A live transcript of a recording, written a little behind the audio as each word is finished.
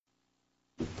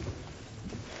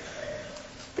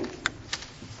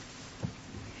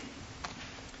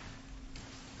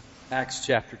Acts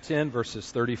chapter 10, verses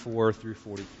 34 through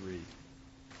 43.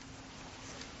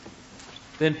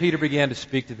 Then Peter began to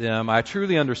speak to them. I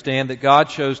truly understand that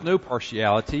God shows no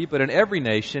partiality, but in every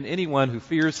nation, anyone who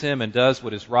fears Him and does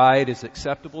what is right is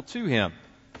acceptable to Him.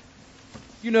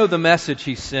 You know the message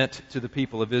He sent to the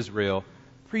people of Israel,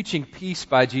 preaching peace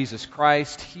by Jesus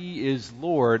Christ. He is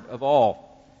Lord of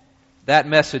all. That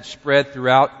message spread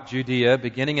throughout Judea,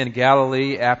 beginning in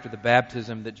Galilee after the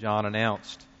baptism that John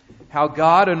announced. How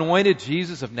God anointed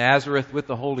Jesus of Nazareth with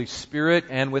the Holy Spirit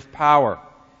and with power.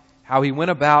 How He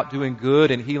went about doing good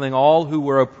and healing all who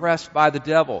were oppressed by the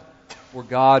devil, for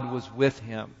God was with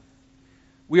Him.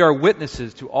 We are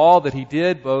witnesses to all that He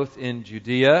did both in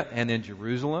Judea and in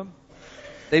Jerusalem.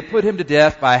 They put Him to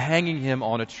death by hanging Him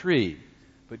on a tree,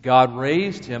 but God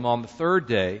raised Him on the third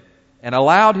day and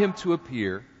allowed Him to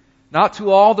appear, not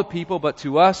to all the people, but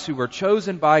to us who were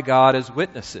chosen by God as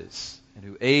witnesses, and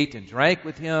who ate and drank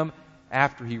with Him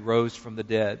after He rose from the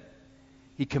dead.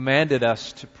 He commanded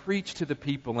us to preach to the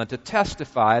people and to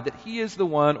testify that He is the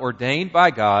one ordained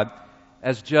by God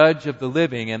as judge of the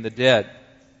living and the dead.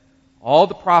 All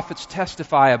the prophets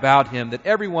testify about Him that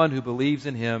everyone who believes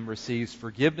in Him receives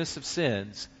forgiveness of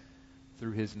sins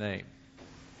through His name.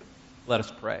 Let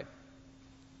us pray.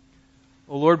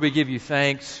 Oh Lord, we give You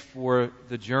thanks for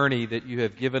the journey that You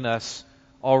have given us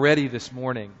already this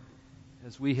morning,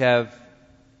 as we have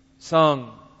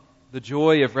sung the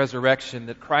joy of resurrection,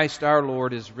 that Christ our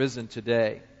Lord is risen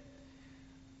today.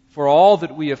 For all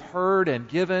that we have heard and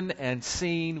given and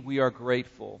seen, we are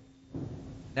grateful.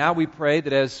 Now we pray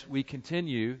that as we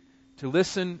continue to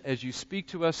listen as You speak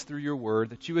to us through Your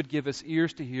word, that You would give us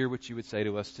ears to hear what You would say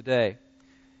to us today.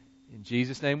 In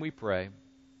Jesus' name we pray.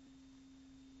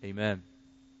 Amen.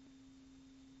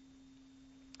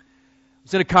 I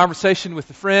was in a conversation with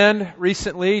a friend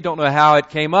recently. Don't know how it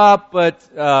came up, but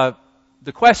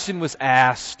the question was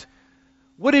asked,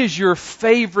 what is your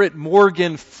favorite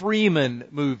Morgan Freeman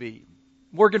movie?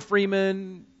 Morgan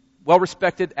Freeman,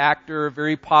 well-respected actor,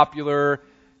 very popular,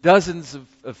 dozens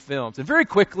of films. And very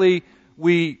quickly,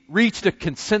 we reached a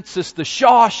consensus, The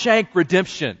Shawshank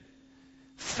Redemption.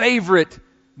 Favorite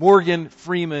Morgan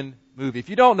Freeman movie. If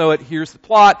you don't know it, here's the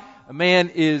plot. A man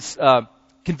is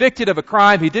convicted of a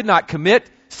crime he did not commit,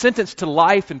 sentenced to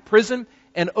life in prison,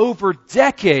 and over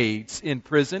decades in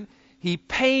prison, he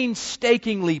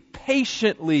painstakingly,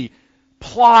 patiently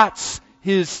plots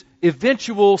his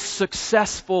eventual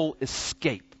successful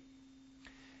escape.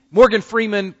 Morgan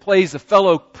Freeman plays a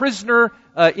fellow prisoner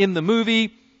in the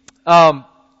movie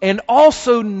and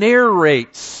also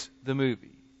narrates the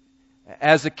movie.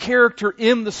 As a character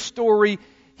in the story,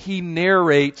 he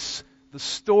narrates the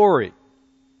story.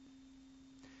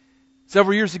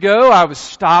 Several years ago, I was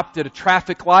stopped at a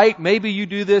traffic light. Maybe you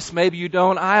do this, maybe you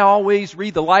don't. I always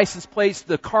read the license plates,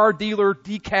 the car dealer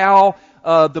decal,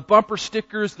 the bumper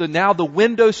stickers, now the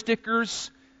window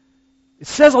stickers. It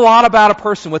says a lot about a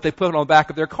person, what they put on the back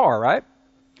of their car, right?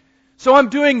 So I'm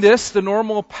doing this, the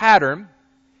normal pattern.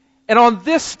 And on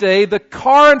this day, the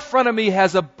car in front of me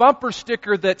has a bumper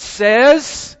sticker that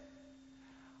says,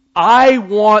 I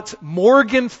want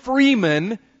Morgan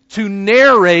Freeman to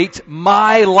narrate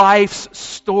my life's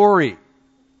story.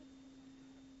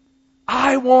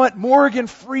 I want Morgan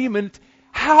Freeman.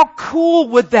 How cool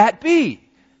would that be?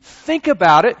 Think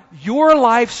about it. Your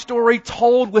life story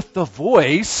told with the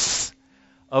voice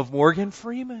of Morgan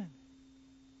Freeman.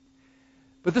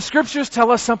 But the Scriptures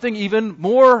tell us something even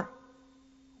more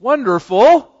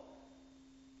wonderful.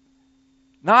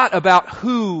 Not about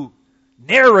who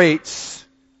narrates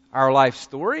our life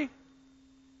story,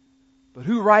 but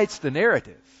who writes the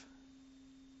narrative?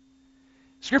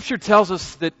 Scripture tells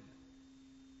us that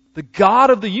the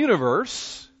God of the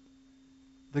universe,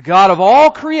 the God of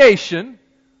all creation,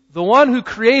 the one who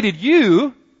created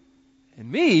you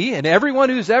and me and everyone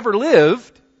who's ever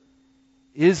lived,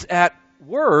 is at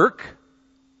work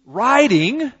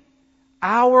writing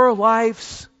our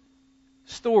life's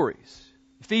stories.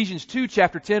 Ephesians 2,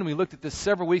 chapter 10, we looked at this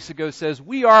several weeks ago, says,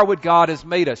 we are what God has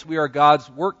made us. We are God's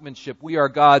workmanship. We are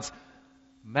God's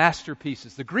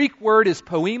masterpieces. The Greek word is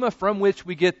poema, from which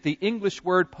we get the English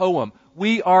word poem.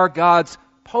 We are God's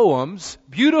poems,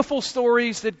 beautiful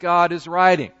stories that God is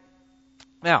writing.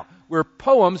 Now, we're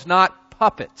poems, not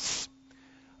puppets.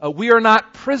 We are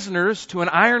not prisoners to an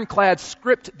ironclad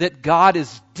script that God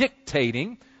is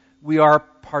dictating. We are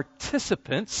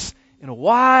participants in a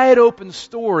wide open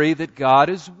story that God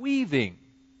is weaving.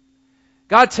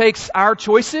 God takes our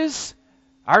choices,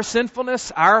 our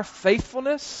sinfulness, our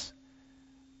faithfulness,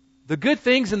 the good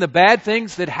things and the bad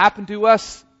things that happen to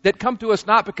us, that come to us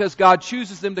not because God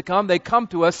chooses them to come, they come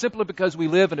to us simply because we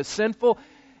live in a sinful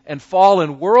and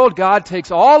fallen world, God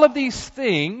takes all of these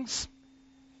things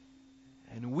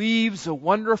and weaves a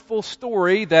wonderful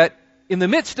story that in the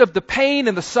midst of the pain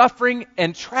and the suffering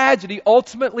and tragedy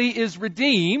ultimately is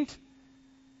redeemed.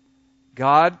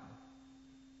 God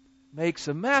makes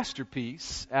a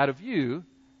masterpiece out of you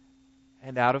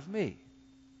and out of me.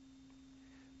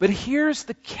 But here's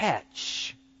the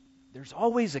catch. There's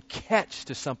always a catch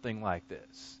to something like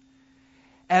this.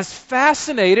 As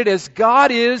fascinated as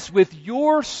God is with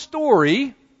your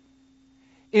story,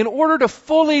 in order to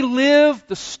fully live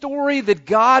the story that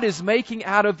God is making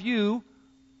out of you,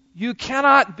 you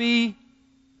cannot be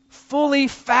fully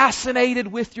fascinated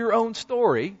with your own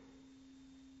story.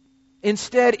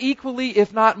 Instead, equally,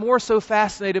 if not more so,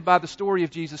 fascinated by the story of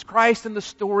Jesus Christ and the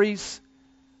stories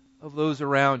of those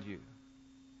around you.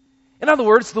 In other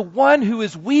words, the one who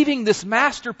is weaving this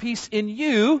masterpiece in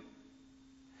you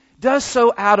does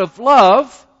so out of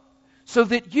love, so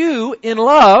that you, in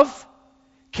love,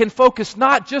 can focus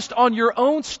not just on your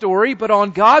own story, but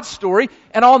on God's story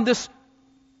and on this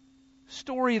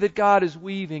story that God is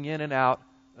weaving in and out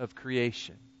of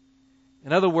creation.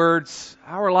 In other words,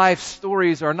 our life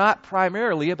stories are not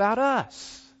primarily about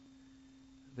us.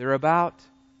 They're about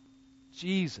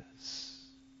Jesus.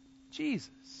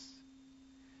 Jesus.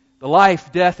 The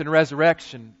life, death, and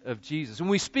resurrection of Jesus. When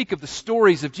we speak of the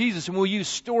stories of Jesus, and we use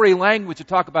story language to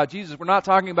talk about Jesus, we're not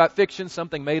talking about fiction,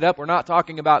 something made up. We're not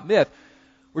talking about myth.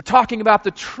 We're talking about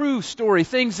the true story,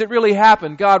 things that really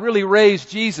happened. God really raised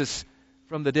Jesus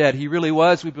from the dead. He really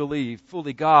was, we believe,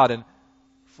 fully God and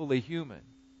fully human.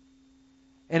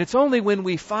 And it's only when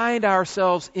we find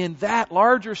ourselves in that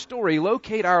larger story,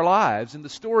 locate our lives in the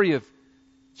story of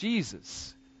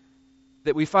Jesus,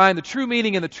 that we find the true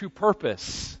meaning and the true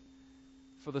purpose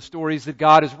for the stories that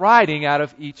God is writing out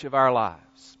of each of our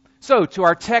lives. So, to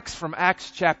our text from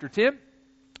Acts chapter 10,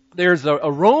 there's a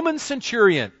Roman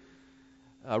centurion,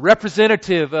 a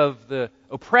representative of the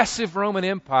oppressive Roman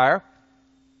Empire,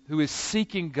 who is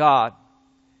seeking God.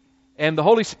 And the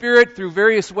Holy Spirit, through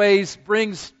various ways,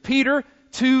 brings Peter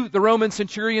to the Roman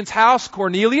centurion's house,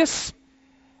 Cornelius.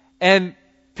 And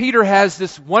Peter has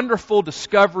this wonderful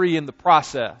discovery in the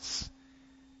process.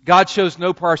 God shows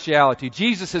no partiality.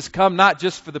 Jesus has come not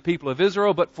just for the people of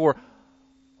Israel, but for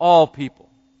all people.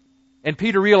 And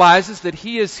Peter realizes that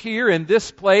he is here in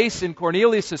this place, in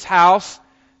Cornelius' house,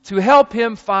 to help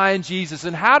him find Jesus.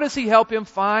 And how does he help him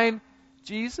find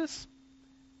Jesus?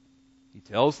 He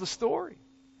tells the story.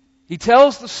 He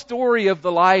tells the story of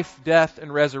the life, death,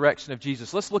 and resurrection of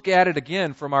Jesus. Let's look at it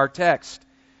again from our text.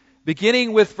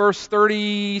 Beginning with verse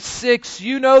 36,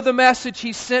 you know the message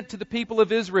he sent to the people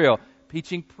of Israel,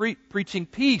 preaching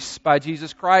peace by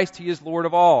Jesus Christ. He is Lord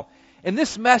of all. And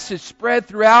this message spread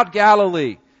throughout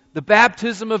Galilee. The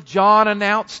baptism of John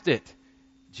announced it.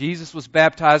 Jesus was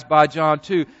baptized by John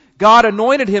too. God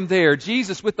anointed him there,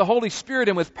 Jesus, with the Holy Spirit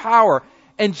and with power.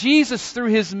 And Jesus, through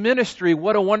his ministry,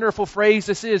 what a wonderful phrase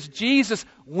this is, Jesus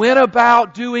went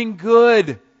about doing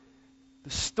good. The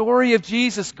story of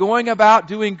Jesus going about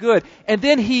doing good. And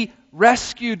then he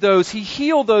rescued those, he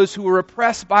healed those who were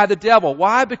oppressed by the devil.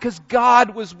 Why? Because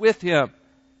God was with him.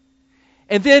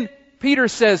 And then Peter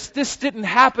says, this didn't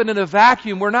happen in a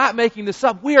vacuum. We're not making this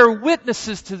up. We are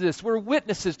witnesses to this. We're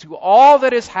witnesses to all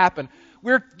that has happened.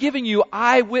 We're giving you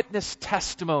eyewitness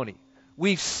testimony.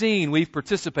 We've seen, we've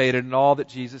participated in all that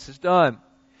Jesus has done.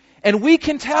 And we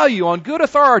can tell you on good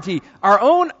authority, our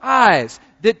own eyes,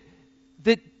 that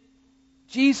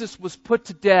Jesus was put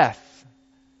to death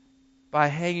by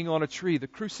hanging on a tree, the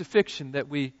crucifixion that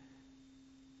we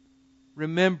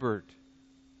remembered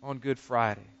on Good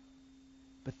Friday.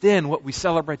 But then what we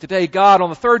celebrate today, God on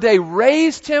the third day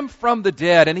raised him from the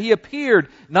dead, and he appeared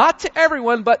not to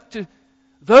everyone, but to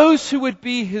those who would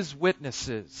be his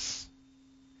witnesses.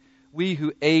 We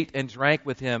who ate and drank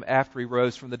with him after he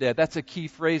rose from the dead. That's a key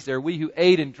phrase there. We who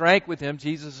ate and drank with him.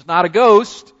 Jesus is not a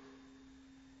ghost.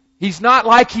 He's not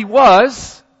like he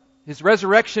was. His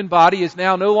resurrection body is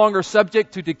now no longer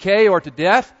subject to decay or to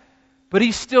death. But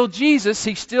he's still Jesus.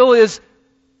 He still is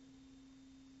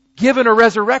given a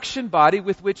resurrection body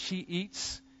with which he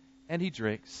eats and he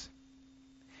drinks.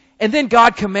 And then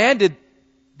God commanded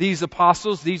these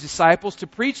apostles, these disciples, to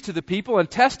preach to the people and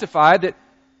testify that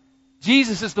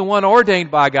Jesus is the one ordained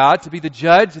by God to be the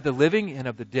judge of the living and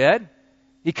of the dead.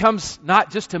 He comes not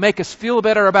just to make us feel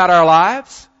better about our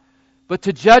lives, but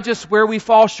to judge us where we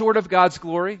fall short of God's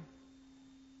glory,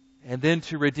 and then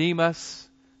to redeem us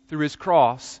through his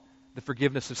cross, the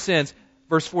forgiveness of sins.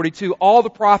 Verse 42, all the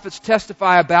prophets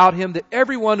testify about him that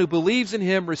everyone who believes in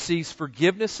him receives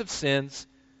forgiveness of sins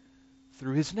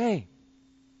through his name.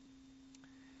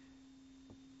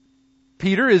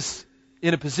 Peter is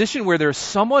in a position where there's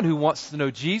someone who wants to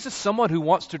know Jesus, someone who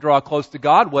wants to draw close to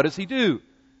God, what does he do?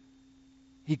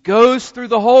 He goes through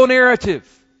the whole narrative.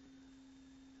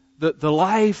 The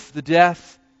life, the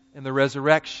death, and the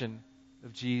resurrection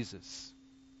of Jesus.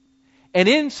 And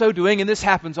in so doing, and this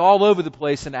happens all over the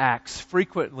place in Acts,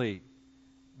 frequently,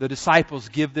 the disciples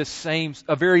give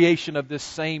a variation of this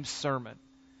same sermon.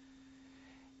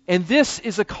 And this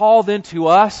is a call then to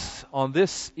us on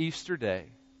this Easter day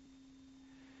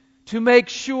to make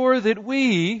sure that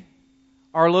we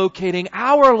are locating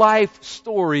our life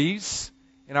stories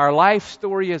and our life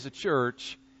story as a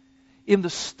church in the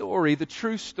story, the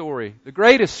true story, the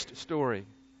greatest story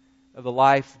of the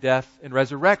life, death, and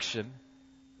resurrection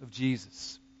of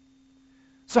Jesus.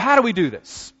 So how do we do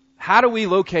this? How do we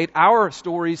locate our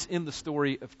stories in the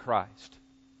story of Christ?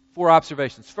 4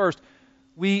 observations. First,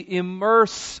 we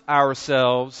immerse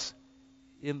ourselves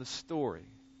in the story.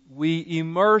 We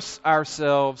immerse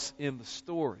ourselves in the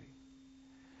story.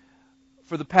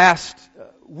 For the past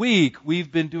week,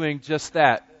 we've been doing just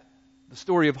that. The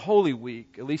story of Holy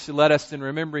Week. Alicia led us in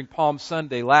remembering Palm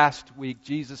Sunday last week,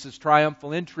 Jesus'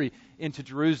 triumphal entry into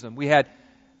Jerusalem. We had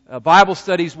Bible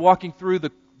studies walking through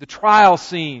the trial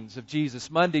scenes of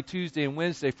Jesus, Monday, Tuesday, and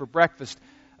Wednesday for breakfast.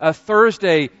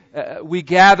 Thursday, we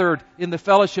gathered in the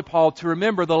fellowship hall to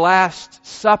remember the Last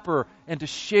Supper and to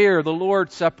share the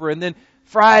Lord's Supper. And then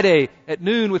Friday at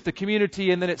noon with the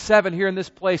community, and then at 7 here in this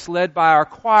place led by our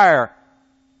choir,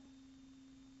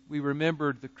 we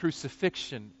remembered the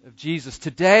crucifixion of Jesus.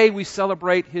 Today we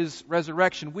celebrate His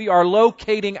resurrection. We are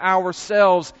locating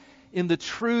ourselves in the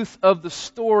truth of the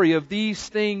story of these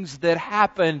things that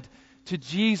happened to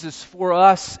Jesus for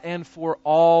us and for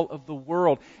all of the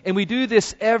world. And we do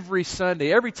this every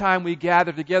Sunday. Every time we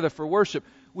gather together for worship,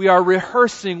 we are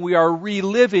rehearsing, we are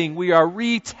reliving, we are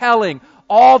retelling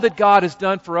all that God has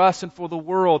done for us and for the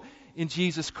world in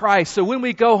Jesus Christ. So when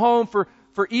we go home for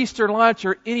Easter lunch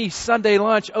or any Sunday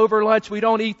lunch, over lunch, we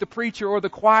don't eat the preacher or the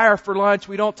choir for lunch.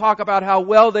 We don't talk about how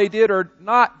well they did or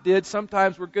not did.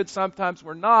 Sometimes we're good, sometimes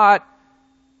we're not.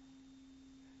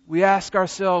 We ask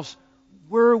ourselves,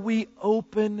 were we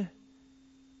open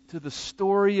to the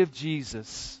story of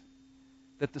Jesus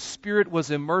that the Spirit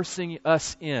was immersing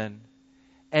us in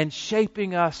and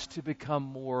shaping us to become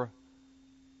more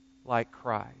like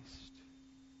Christ?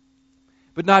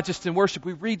 But not just in worship.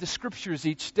 We read the Scriptures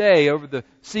each day. Over the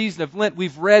season of Lent,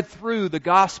 we've read through the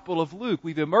Gospel of Luke.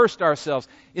 We've immersed ourselves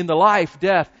in the life,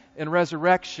 death, and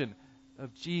resurrection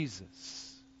of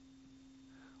Jesus.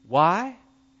 Why?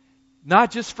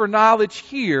 Not just for knowledge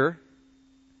here,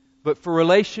 but for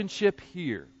relationship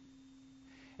here.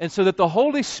 And so that the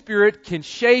Holy Spirit can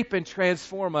shape and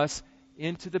transform us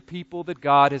into the people that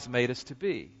God has made us to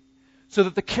be. So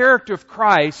that the character of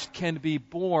Christ can be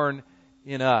born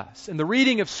in us. And the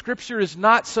reading of Scripture is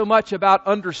not so much about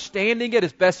understanding it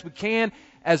as best we can,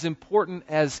 as important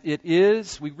as it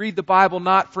is. We read the Bible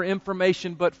not for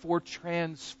information, but for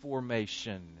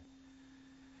transformation.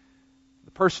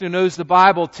 The person who knows the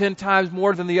Bible 10 times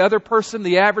more than the other person,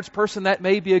 the average person, that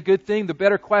may be a good thing. The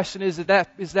better question is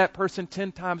that person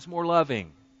 10 times more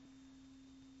loving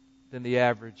than the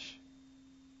average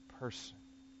person?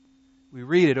 We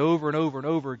read it over and over and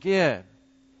over again,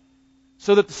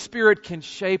 so that the Spirit can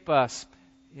shape us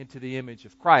into the image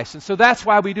of Christ. And so that's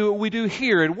why we do what we do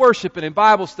here in worship and in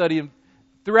Bible study and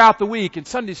throughout the week in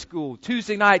Sunday school,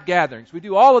 Tuesday night gatherings. We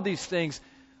do all of these things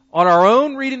on our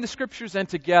own, reading the Scriptures, and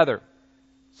together,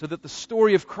 so that the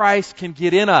story of Christ can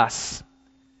get in us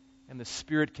and the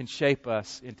Spirit can shape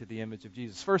us into the image of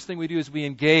Jesus. First thing we do is we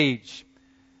engage.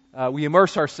 We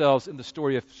immerse ourselves in the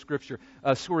story of Scripture,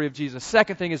 story of Jesus.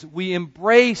 Second thing is we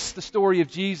embrace the story of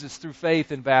Jesus through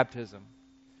faith and baptism.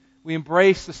 We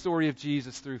embrace the story of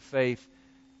Jesus through faith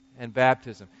and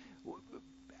baptism.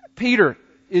 Peter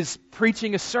is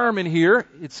preaching a sermon here.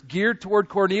 It's geared toward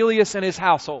Cornelius and his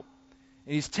household.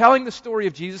 And he's telling the story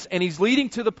of Jesus, and he's leading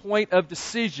to the point of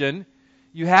decision.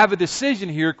 You have a decision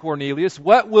here, Cornelius.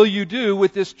 What will you do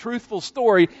with this truthful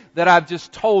story that I've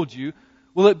just told you?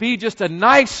 Will it be just a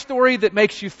nice story that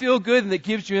makes you feel good and that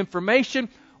gives you information?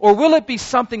 Or will it be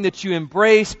something that you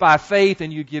embrace by faith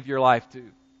and you give your life to?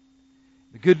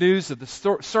 The good news of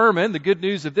the sermon, the good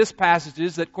news of this passage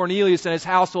is that Cornelius and his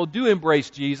household do embrace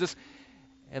Jesus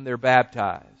and they're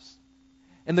baptized.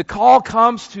 And the call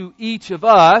comes to each of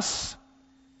us.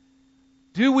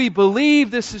 Do we believe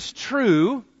this is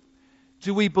true?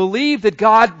 Do we believe that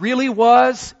God really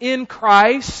was in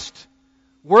Christ,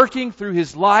 working through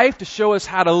His life to show us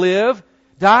how to live,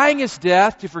 dying His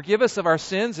death to forgive us of our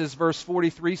sins, as verse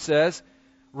 43 says,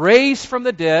 raised from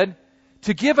the dead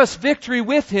to give us victory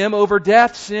with Him over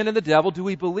death, sin, and the devil? Do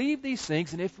we believe these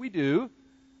things? And if we do,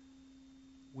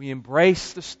 we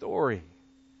embrace the story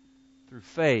through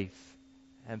faith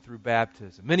and through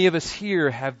baptism. Many of us here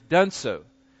have done so.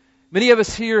 Many of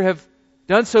us here have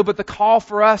done so, but the call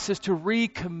for us is to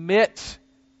recommit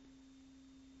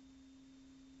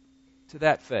to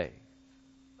that faith.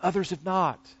 Others have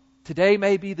not. Today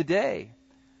may be the day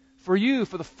for you,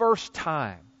 for the first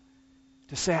time,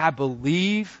 to say, I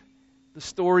believe the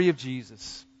story of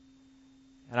Jesus,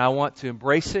 and I want to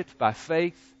embrace it by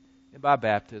faith and by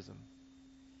baptism.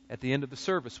 At the end of the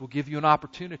service, we'll give you an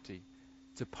opportunity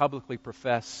to publicly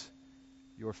profess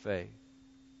your faith.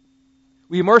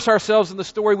 We immerse ourselves in the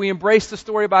story. We embrace the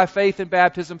story by faith and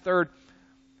baptism. Third,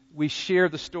 we share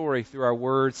the story through our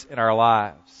words and our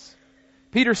lives.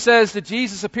 Peter says that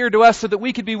Jesus appeared to us so that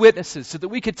we could be witnesses, so that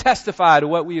we could testify to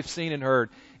what we have seen and heard.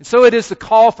 And so it is the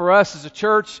call for us as a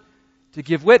church to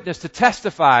give witness, to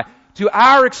testify to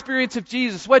our experience of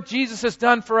Jesus, what Jesus has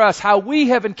done for us, how we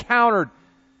have encountered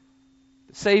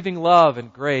the saving love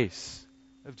and grace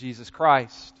of Jesus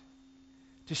Christ.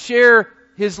 To share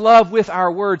His love with our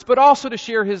words, but also to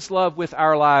share His love with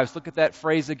our lives. Look at that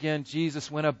phrase again. Jesus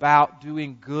went about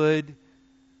doing good.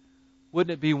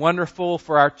 Wouldn't it be wonderful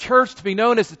for our church to be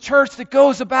known as the church that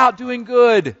goes about doing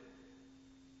good?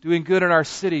 Doing good in our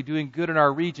city, doing good in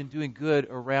our region, doing good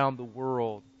around the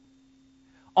world.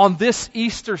 On this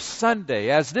Easter Sunday,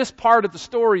 as this part of the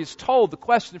story is told, the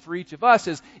question for each of us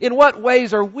is, in what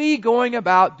ways are we going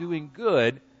about doing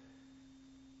good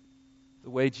the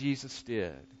way Jesus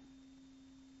did?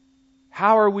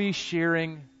 How are we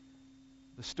sharing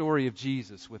the story of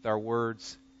Jesus with our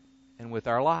words and with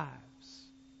our lives?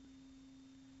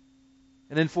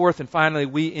 And then fourth and finally,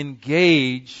 we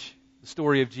engage the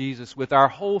story of Jesus with our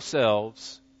whole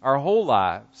selves, our whole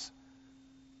lives,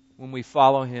 when we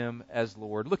follow Him as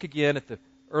Lord. Look again at the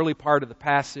early part of the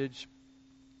passage,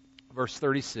 verse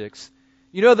 36.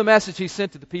 You know the message He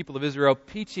sent to the people of Israel,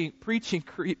 preaching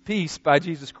peace by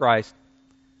Jesus Christ.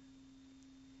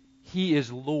 He is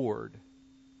Lord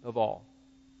of all.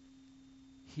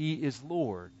 He is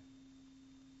Lord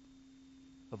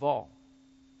of all.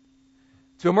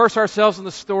 To immerse ourselves in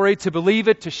the story, to believe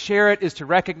it, to share it, is to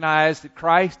recognize that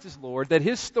Christ is Lord, that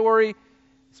His story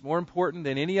is more important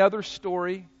than any other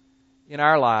story in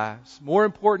our lives, more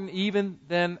important even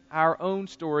than our own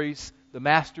stories, the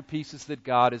masterpieces that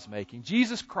God is making.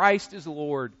 Jesus Christ is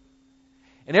Lord.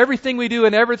 And everything we do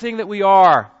and everything that we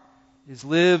are is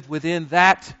lived within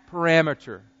that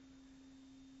parameter.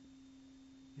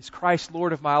 Is Christ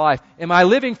Lord of my life? Am I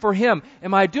living for Him?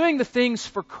 Am I doing the things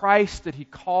for Christ that He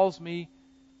calls me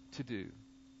to do?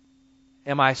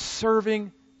 Am I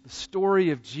serving the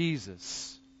story of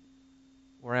Jesus?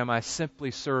 Or am I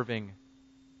simply serving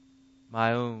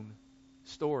my own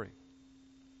story?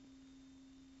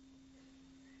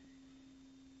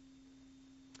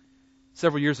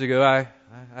 Several years ago,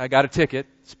 I got a ticket,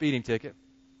 speeding ticket.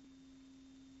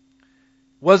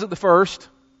 Wasn't the first.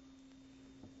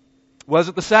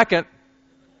 Wasn't the second.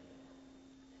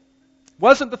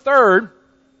 Wasn't the third.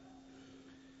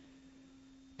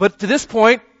 But to this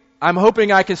point, I'm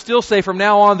hoping I can still say from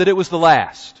now on that it was the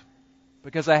last,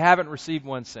 because I haven't received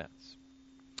one since.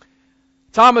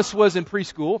 Thomas was in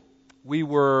preschool. We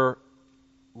were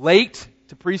late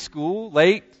to preschool,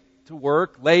 late to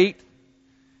work, late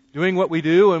doing what we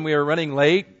do, and we were running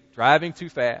late, driving too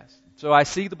fast. So I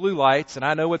see the blue lights, and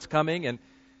I know what's coming, and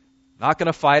I'm not going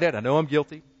to fight it. I know I'm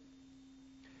guilty.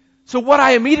 So what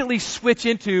I immediately switch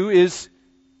into is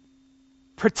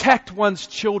protect one's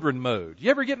children mode.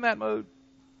 You ever get in that mode?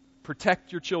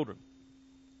 Protect your children.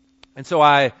 And so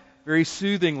I very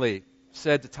soothingly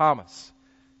said to Thomas,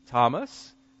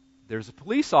 Thomas, there's a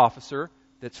police officer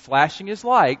that's flashing his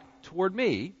light toward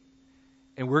me,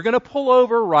 and we're going to pull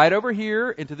over right over here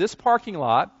into this parking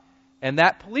lot, and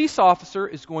that police officer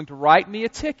is going to write me a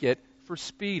ticket for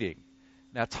speeding.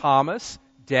 Now, Thomas,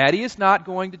 Daddy is not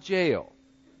going to jail.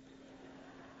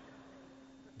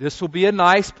 This will be a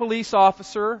nice police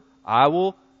officer. I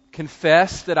will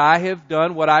confess that I have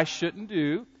done what I shouldn't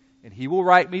do, and he will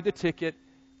write me the ticket.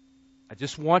 I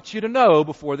just want you to know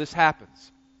before this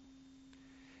happens.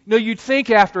 You know, you'd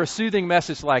think after a soothing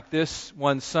message like this,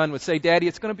 one's son would say, Daddy,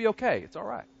 it's going to be okay. It's all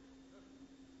right.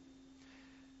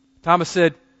 Thomas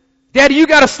said, Daddy, you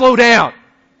got to slow down.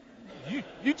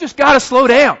 You just got to slow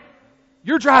down.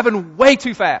 You're driving way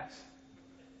too fast.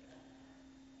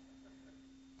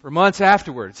 For months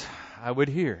afterwards, I would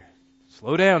hear,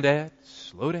 slow down, Dad.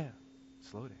 Slow down.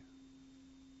 Slow down.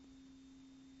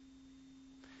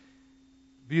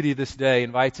 The beauty of this day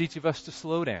invites each of us to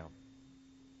slow down.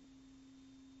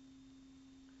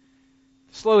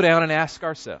 Slow down and ask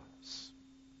ourselves,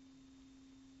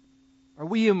 are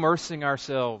we immersing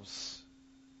ourselves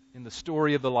in the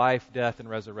story of the life, death, and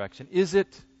resurrection? Is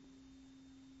it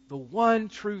the one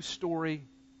true story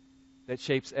that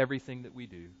shapes everything that we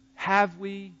do? Have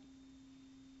we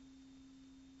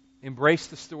embraced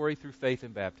the story through faith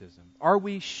and baptism? Are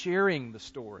we sharing the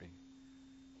story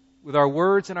with our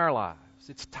words and our lives?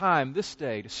 It's time this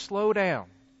day to slow down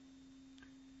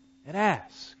and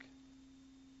ask,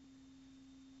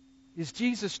 is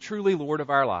Jesus truly Lord of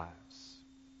our lives?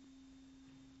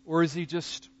 Or is He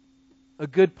just a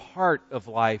good part of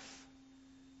life,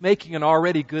 making an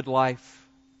already good life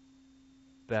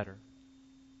better?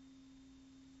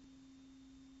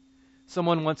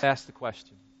 Someone once asked the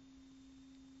question,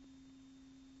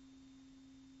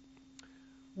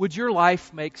 would your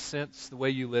life make sense the way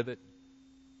you live it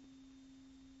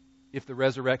if the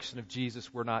resurrection of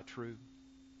Jesus were not true?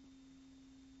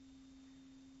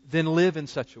 Then live in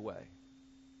such a way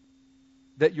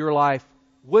that your life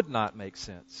would not make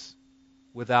sense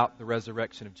without the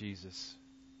resurrection of Jesus.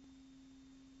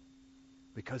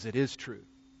 Because it is true.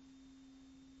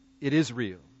 It is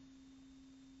real.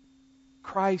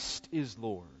 Christ is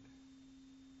Lord.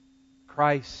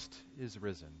 Christ is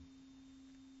risen.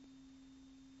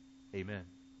 Amen.